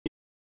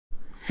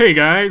Hey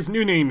guys,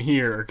 new name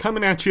here,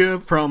 coming at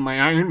you from my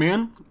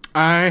Ironman.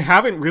 I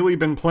haven't really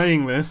been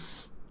playing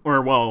this,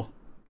 or well,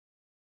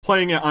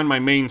 playing it on my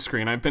main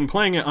screen. I've been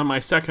playing it on my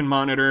second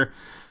monitor,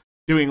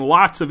 doing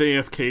lots of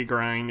AFK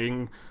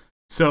grinding.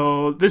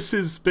 So this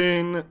has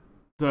been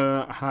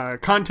the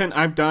content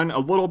I've done a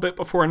little bit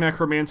before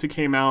Necromancy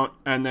came out,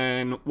 and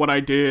then what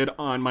I did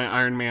on my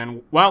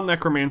Ironman while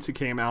Necromancy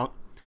came out.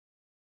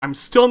 I'm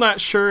still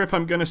not sure if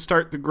I'm going to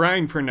start the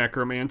grind for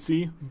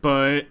Necromancy,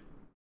 but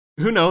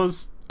who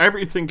knows?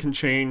 Everything can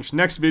change.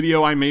 Next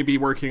video, I may be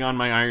working on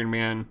my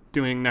Ironman,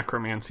 doing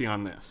Necromancy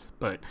on this.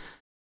 But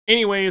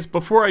anyways,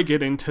 before I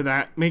get into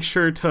that, make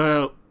sure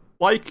to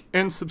like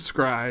and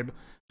subscribe.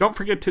 Don't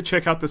forget to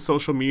check out the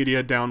social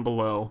media down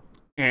below.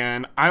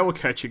 And I will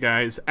catch you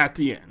guys at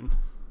the end.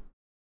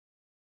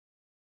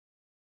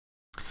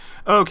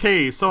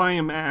 Okay, so I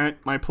am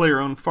at my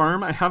player-owned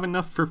farm. I have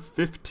enough for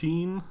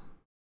 15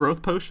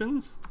 growth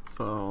potions.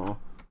 So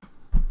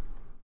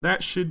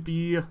that should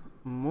be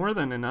more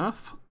than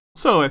enough.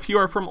 So if you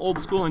are from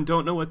old school and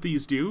don't know what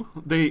these do,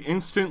 they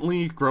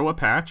instantly grow a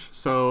patch.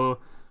 So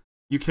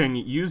you can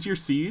use your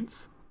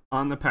seeds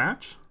on the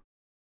patch.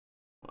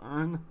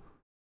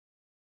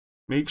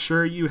 Make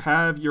sure you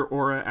have your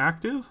aura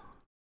active.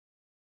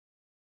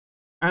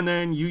 And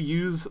then you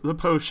use the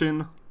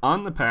potion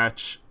on the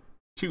patch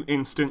to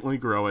instantly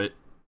grow it.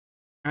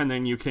 And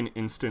then you can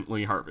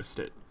instantly harvest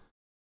it.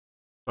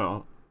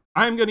 So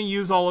I'm going to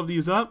use all of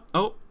these up.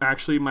 Oh,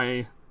 actually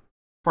my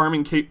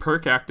Farming Cape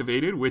perk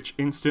activated, which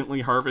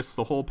instantly harvests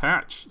the whole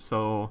patch.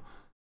 So,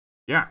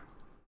 yeah.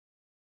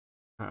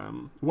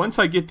 Once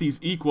I get these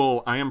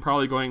equal, I am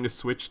probably going to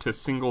switch to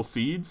single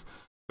seeds,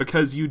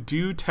 because you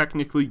do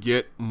technically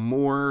get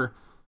more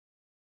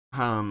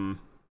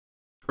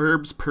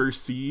herbs per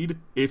seed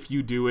if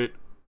you do it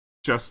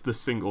just the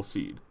single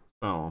seed.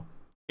 So,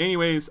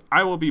 anyways,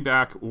 I will be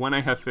back when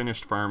I have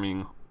finished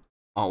farming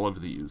all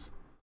of these.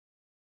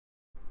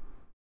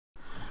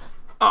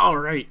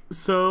 Alright,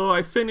 so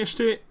I finished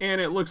it,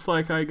 and it looks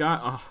like I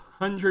got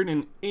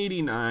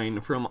 189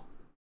 from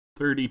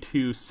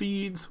 32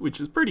 seeds, which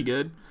is pretty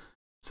good.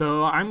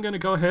 So I'm going to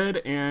go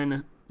ahead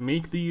and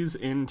make these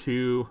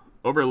into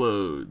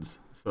overloads.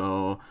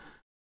 So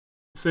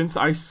since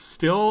I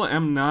still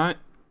am not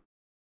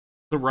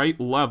the right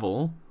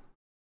level,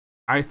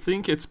 I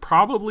think it's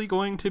probably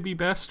going to be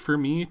best for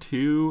me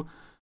to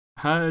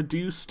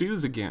do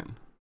stews again.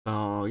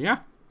 So yeah.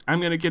 I'm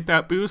going to get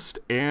that boost,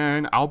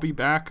 and I'll be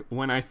back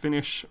when I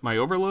finish my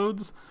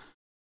overloads.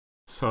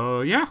 So,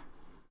 yeah.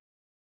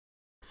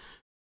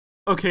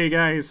 Okay,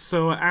 guys,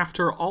 so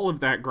after all of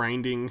that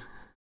grinding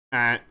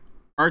at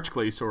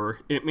Archglacior,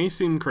 it may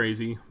seem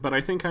crazy, but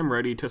I think I'm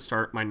ready to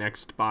start my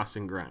next boss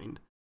and grind.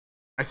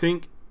 I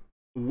think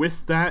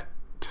with that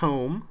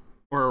tome,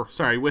 or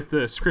sorry, with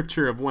the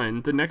Scripture of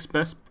When, the next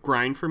best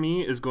grind for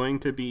me is going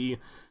to be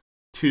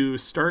to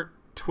start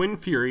Twin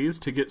Furies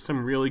to get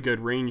some really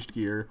good ranged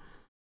gear,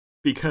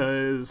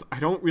 because I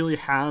don't really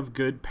have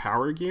good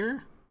power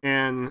gear,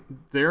 and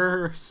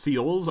their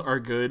seals are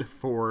good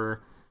for,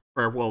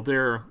 or well,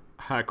 their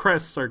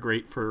crests are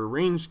great for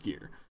ranged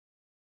gear.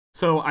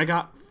 So I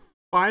got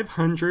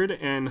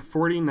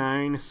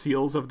 549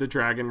 seals of the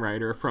Dragon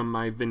Rider from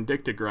my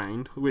Vindicta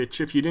grind,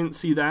 which if you didn't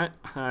see that,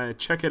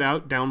 check it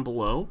out down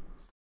below.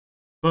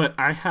 But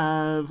I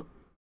have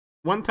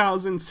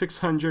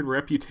 1,600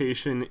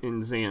 reputation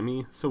in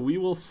Zami, so we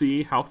will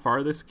see how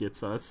far this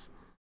gets us.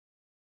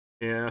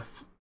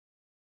 If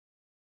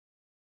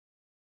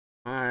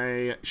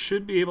I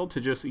should be able to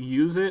just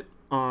use it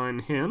on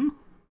him,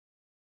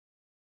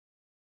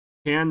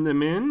 hand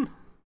them in,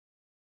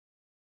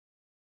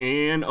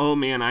 and oh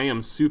man, I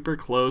am super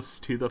close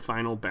to the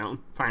final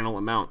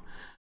amount.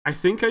 I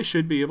think I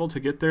should be able to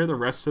get there the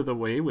rest of the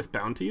way with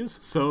bounties,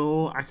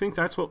 so I think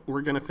that's what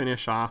we're going to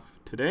finish off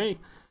today,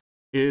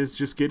 is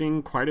just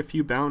getting quite a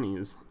few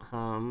bounties.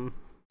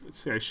 Let's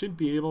see, I should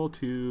be able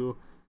to...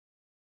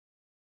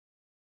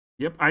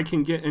 Yep, I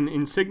can get an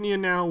insignia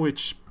now,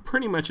 which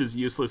pretty much is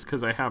useless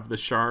because I have the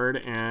shard,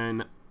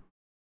 and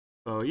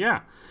so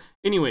yeah.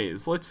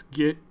 Anyways, let's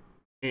get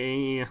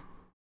a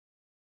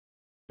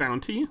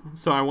bounty.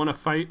 So I want to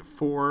fight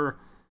for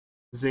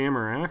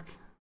Zamorak.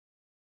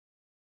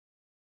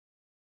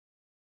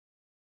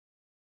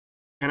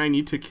 And I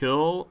need to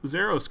kill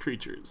Zeros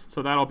creatures,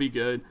 so that'll be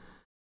good.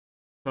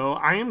 So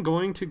I am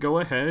going to go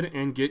ahead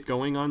and get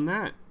going on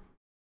that.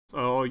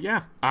 So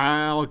yeah,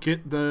 I'll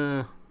get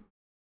the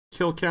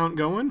kill count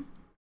going,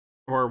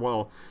 or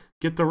well,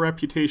 get the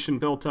reputation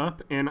built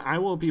up, and I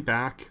will be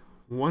back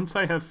once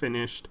I have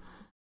finished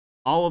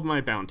all of my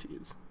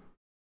bounties.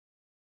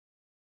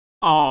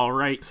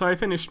 Alright, so I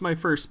finished my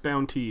first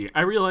bounty.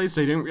 I realized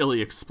I didn't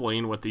really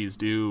explain what these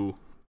do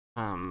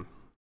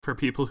for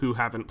people who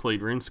haven't played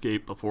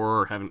RuneScape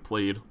before or haven't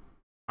played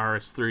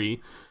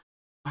RS3.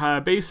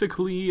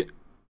 Basically,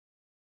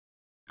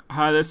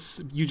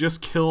 you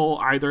just kill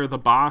either the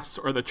boss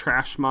or the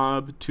trash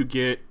mob to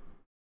get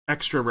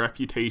extra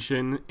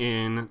reputation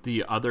in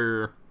the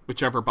other,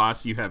 whichever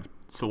boss you have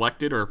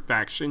selected or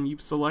faction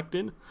you've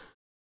selected.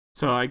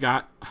 So I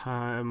got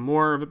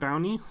more of a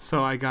bounty.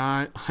 So I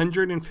got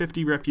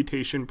 150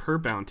 reputation per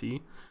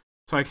bounty.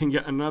 So I can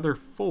get another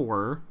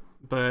 4,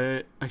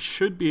 but I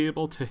should be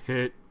able to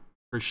hit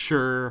for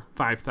sure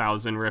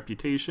 5,000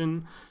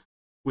 reputation,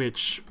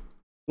 which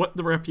what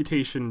the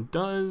reputation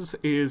does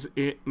is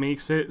it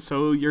makes it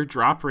so your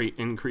drop rate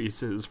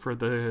increases for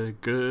the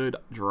good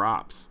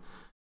drops.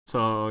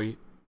 So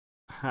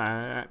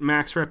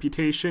max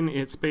reputation,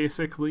 it's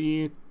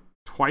basically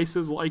twice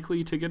as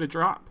likely to get a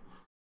drop.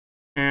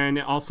 And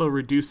it also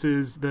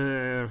reduces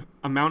the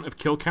amount of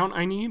kill count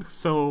I need,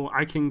 so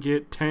I can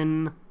get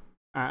 10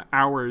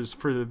 hours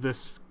for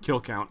this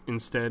kill count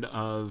instead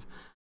of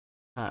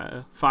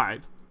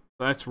 5. So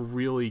that's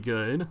really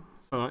good.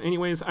 So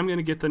anyways, I'm going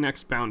to get the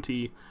next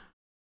bounty,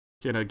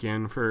 get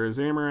again for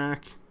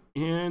Zamorak,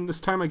 and this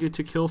time I get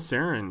to kill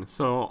Saren.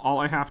 So all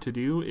I have to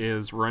do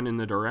is run in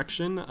the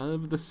direction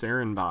of the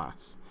Saren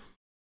boss.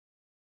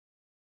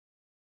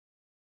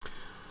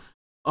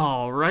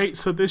 Alright,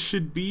 so this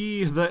should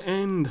be the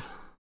end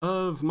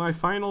of my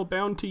final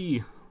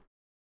bounty.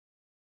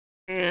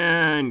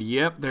 And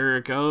yep, there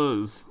it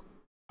goes.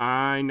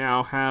 I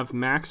now have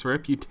max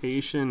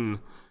reputation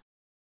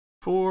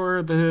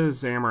for the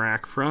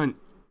Zamorak front.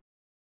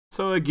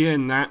 So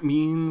again, that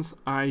means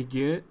I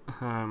get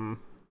 100%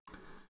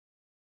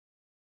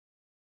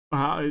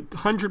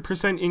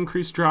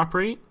 increased drop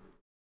rate.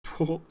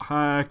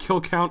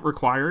 Kill count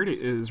required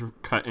is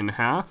cut in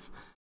half.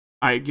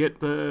 I get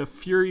the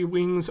Fury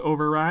Wings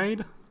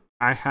override.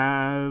 I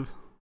have,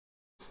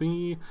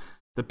 the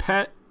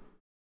pet,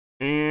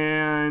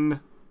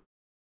 and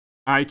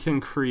I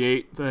can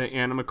create the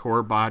Anima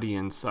Core body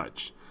and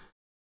such.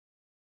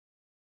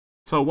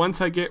 So once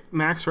I get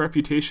max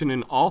reputation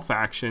in all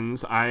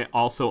factions, I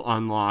also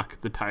unlock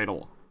the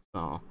title.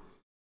 So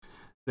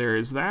there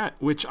is that,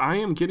 which I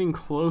am getting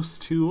close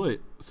to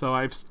it. So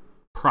I'm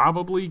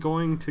probably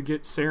going to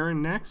get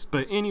Saren next.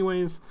 But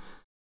anyways,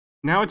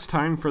 now it's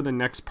time for the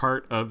next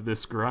part of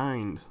this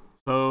grind.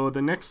 So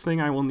the next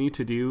thing I will need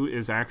to do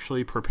is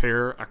actually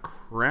prepare a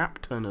crap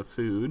ton of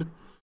food.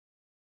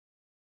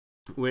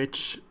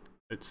 Which,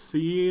 let's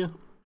see,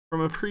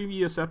 from a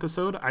previous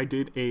episode, I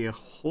did a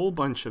whole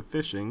bunch of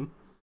fishing.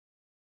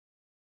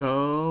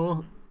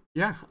 So,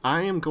 yeah,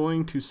 I am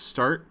going to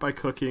start by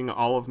cooking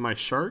all of my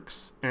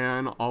sharks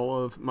and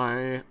all of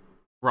my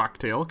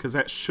rocktail, because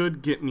that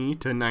should get me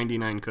to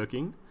 99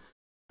 cooking.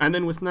 And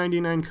then with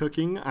 99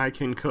 cooking, I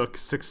can cook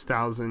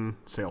 6,000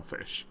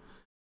 sailfish.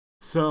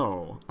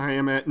 So, I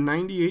am at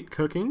 98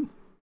 cooking,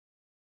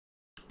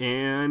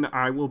 and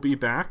I will be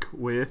back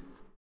with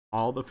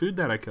all the food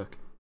that I cook.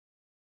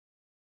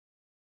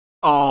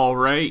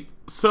 Alright,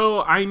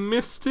 so I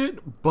missed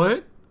it,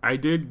 but I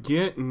did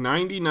get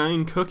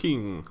 99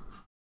 cooking.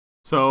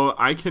 So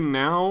I can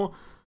now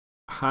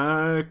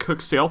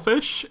cook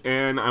sailfish,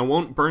 and I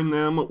won't burn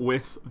them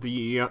with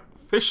the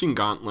fishing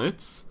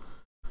gauntlets.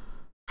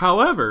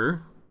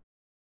 However,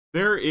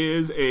 there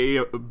is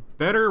a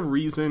better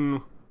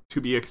reason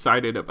to be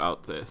excited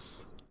about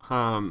this.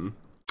 I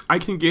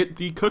can get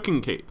the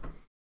cooking cape.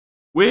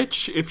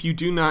 Which, if you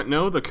do not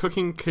know, the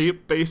cooking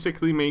cape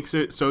basically makes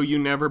it so you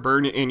never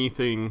burn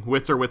anything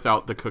with or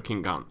without the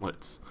cooking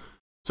gauntlets.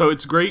 So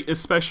it's great,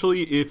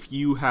 especially if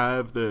you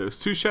have the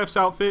sous chef's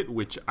outfit,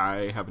 which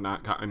I have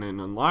not gotten and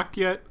unlocked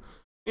yet.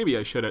 Maybe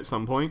I should at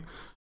some point.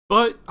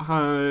 But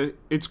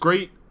it's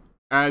great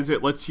as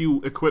it lets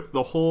you equip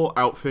the whole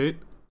outfit.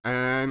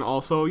 And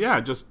also,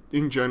 yeah, just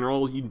in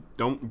general, you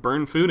don't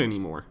burn food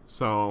anymore.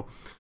 So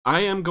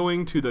I am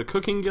going to the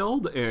cooking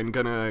guild and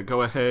gonna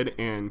go ahead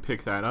and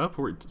pick that up.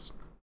 We're just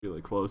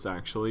really close,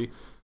 actually.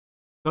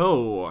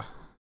 Oh,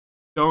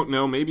 don't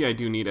know. Maybe I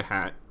do need a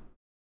hat.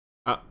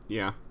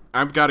 Yeah.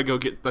 I've got to go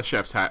get the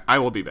chef's hat. I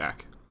will be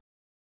back.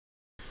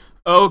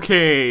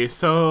 Okay,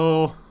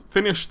 so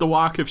finished the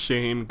walk of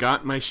shame,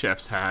 got my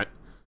chef's hat,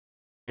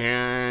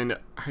 and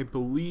I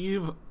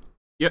believe,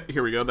 yep,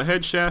 here we go, the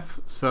head chef.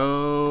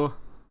 So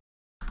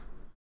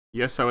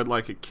yes, I would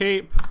like a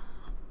cape.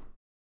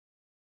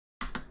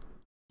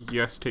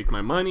 Yes, take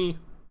my money.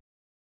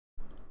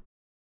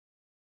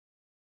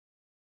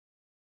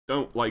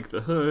 Don't like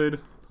the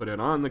hood, put it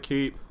on the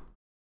cape.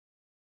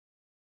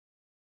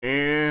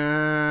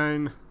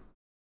 And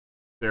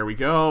there we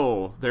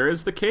go. There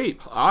is the cape.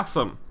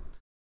 Awesome.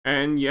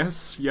 And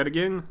yes, yet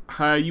again,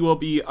 you will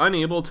be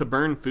unable to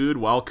burn food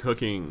while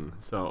cooking.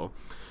 So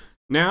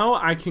now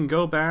I can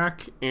go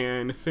back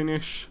and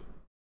finish.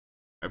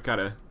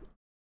 Can't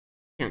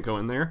go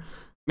in there.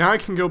 Now I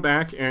can go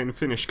back and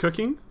finish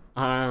cooking.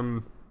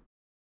 I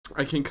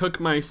can cook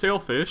my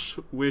sailfish,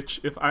 which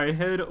if I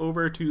head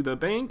over to the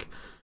bank,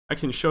 I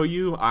can show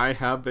you I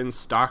have been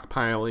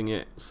stockpiling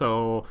it.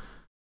 So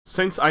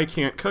since I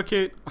can't cook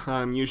it,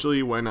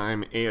 usually when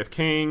I'm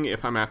AFKing,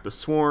 if I'm at the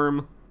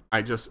swarm,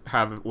 I just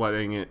have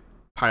letting it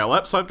pile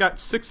up. So I've got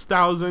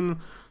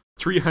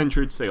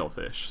 6,300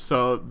 sailfish.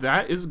 So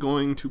that is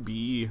going to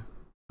be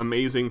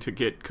amazing to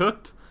get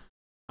cooked.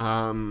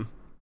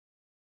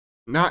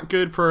 Not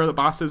good for the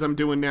bosses I'm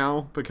doing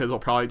now, because I'll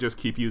probably just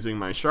keep using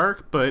my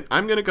shark, but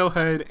I'm going to go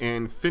ahead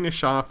and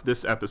finish off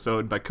this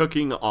episode by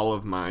cooking all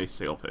of my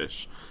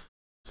sailfish.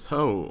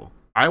 So,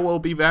 I will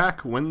be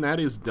back when that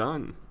is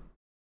done.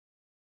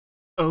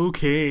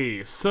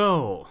 Okay,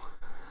 so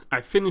I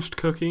finished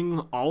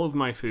cooking all of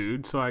my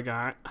food, so I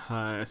got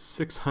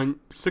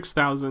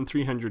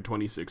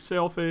 6,326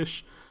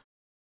 sailfish,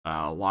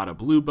 a lot of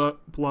blue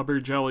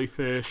blubber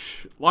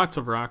jellyfish, lots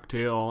of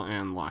rocktail,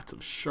 and lots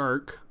of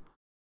shark.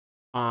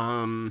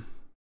 I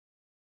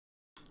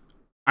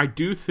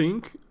do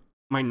think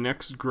my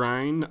next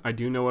grind, I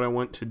do know what I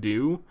want to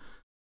do,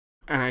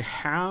 and I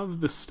have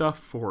the stuff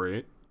for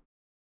it.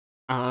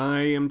 I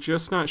am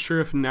just not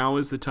sure if now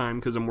is the time,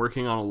 because I'm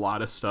working on a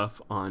lot of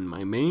stuff on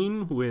my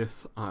main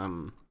with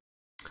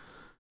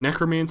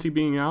necromancy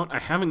being out. I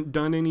haven't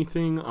done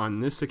anything on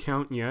this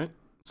account yet,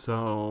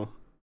 so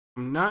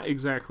I'm not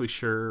exactly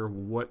sure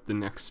what the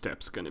next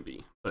step's going to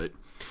be. But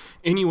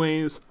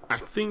anyways, I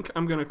think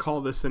I'm going to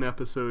call this an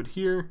episode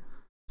here.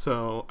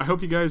 So I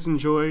hope you guys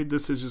enjoyed.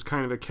 This is just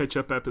kind of a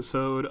catch-up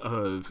episode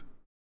of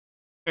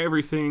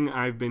everything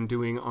I've been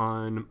doing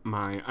on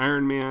my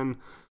Ironman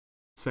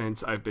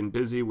since I've been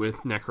busy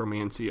with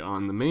necromancy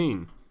on the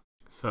main.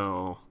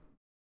 So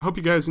I hope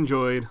you guys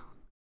enjoyed.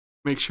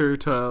 Make sure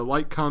to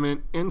like,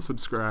 comment, and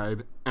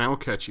subscribe, and I will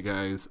catch you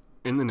guys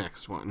in the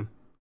next one.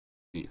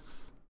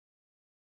 Peace.